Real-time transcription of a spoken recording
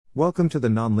Welcome to the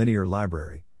Nonlinear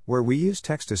Library, where we use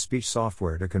text-to-speech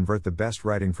software to convert the best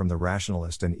writing from the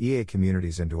rationalist and EA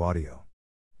communities into audio.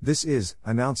 This is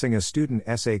Announcing a Student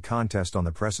Essay Contest on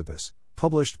the Precipice,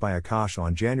 published by Akash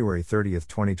on January 30,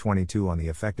 2022 on the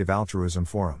Effective Altruism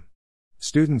Forum.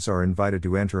 Students are invited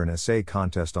to enter an essay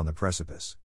contest on the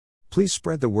Precipice. Please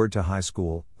spread the word to high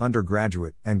school,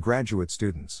 undergraduate, and graduate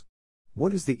students.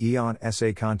 What is the EON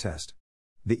Essay Contest?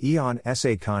 The EON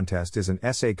Essay Contest is an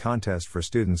essay contest for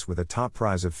students with a top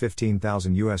prize of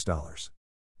 $15,000.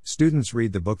 Students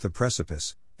read the book The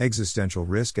Precipice, Existential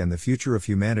Risk and the Future of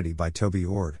Humanity by Toby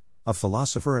Ord, a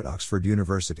philosopher at Oxford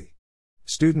University.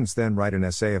 Students then write an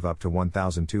essay of up to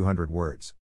 1,200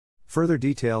 words. Further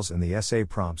details and the essay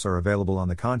prompts are available on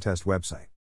the contest website.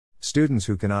 Students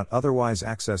who cannot otherwise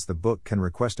access the book can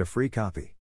request a free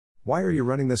copy. Why are you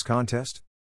running this contest?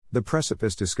 The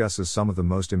Precipice discusses some of the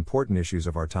most important issues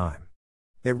of our time.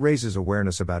 It raises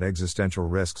awareness about existential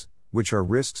risks, which are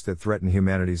risks that threaten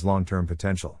humanity's long-term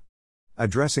potential.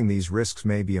 Addressing these risks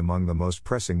may be among the most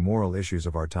pressing moral issues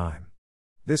of our time.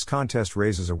 This contest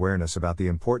raises awareness about the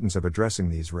importance of addressing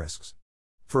these risks.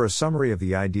 For a summary of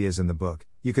the ideas in the book,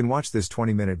 you can watch this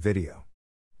 20-minute video.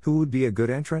 Who would be a good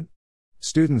entrant?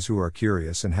 Students who are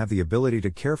curious and have the ability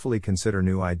to carefully consider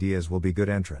new ideas will be good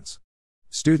entrants.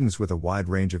 Students with a wide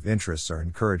range of interests are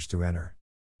encouraged to enter.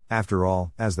 After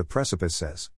all, as the Precipice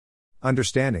says,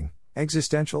 understanding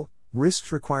existential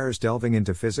risks requires delving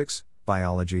into physics,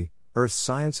 biology, earth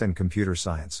science and computer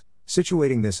science.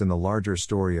 Situating this in the larger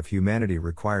story of humanity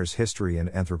requires history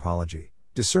and anthropology.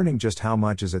 Discerning just how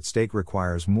much is at stake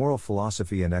requires moral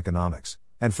philosophy and economics,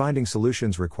 and finding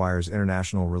solutions requires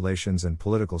international relations and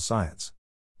political science.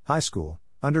 High school,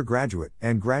 undergraduate,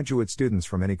 and graduate students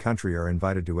from any country are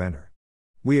invited to enter.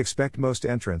 We expect most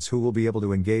entrants who will be able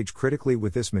to engage critically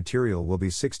with this material will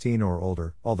be 16 or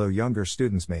older, although younger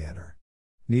students may enter.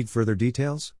 Need further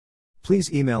details?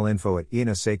 Please email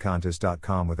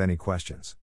info@eonassaycontest.com with any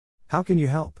questions. How can you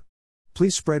help?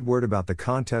 Please spread word about the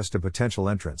contest to potential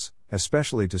entrants,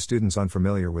 especially to students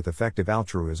unfamiliar with effective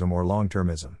altruism or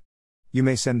long-termism. You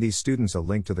may send these students a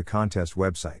link to the contest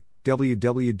website,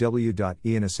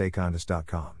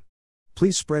 www.eonassaycontest.com.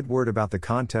 Please spread word about the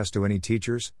contest to any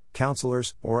teachers,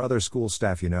 counselors, or other school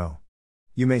staff you know.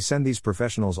 You may send these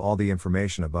professionals all the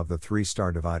information above the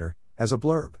 3-star divider, as a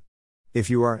blurb. If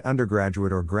you are an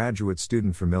undergraduate or graduate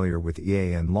student familiar with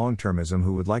EA and long-termism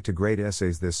who would like to grade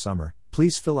essays this summer,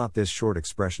 please fill out this short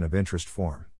expression of interest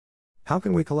form. How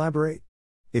can we collaborate?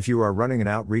 If you are running an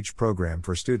outreach program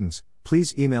for students,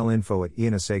 please email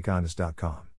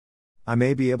info@eonassaycontest.com. I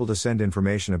may be able to send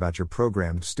information about your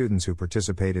program to students who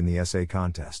participate in the essay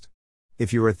contest.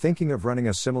 If you are thinking of running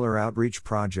a similar outreach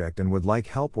project and would like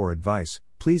help or advice,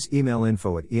 please email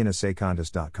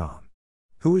info@eonassaycontest.com.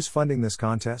 Who is funding this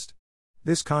contest?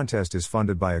 This contest is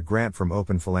funded by a grant from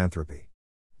Open Philanthropy.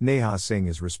 Neha Singh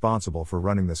is responsible for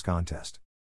running this contest.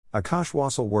 Akash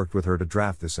Wassel worked with her to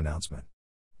draft this announcement.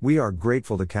 We are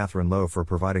grateful to Catherine Lowe for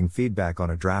providing feedback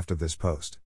on a draft of this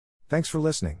post. Thanks for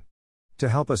listening. To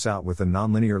help us out with the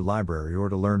Nonlinear Library or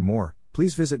to learn more,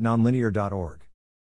 please visit nonlinear.org.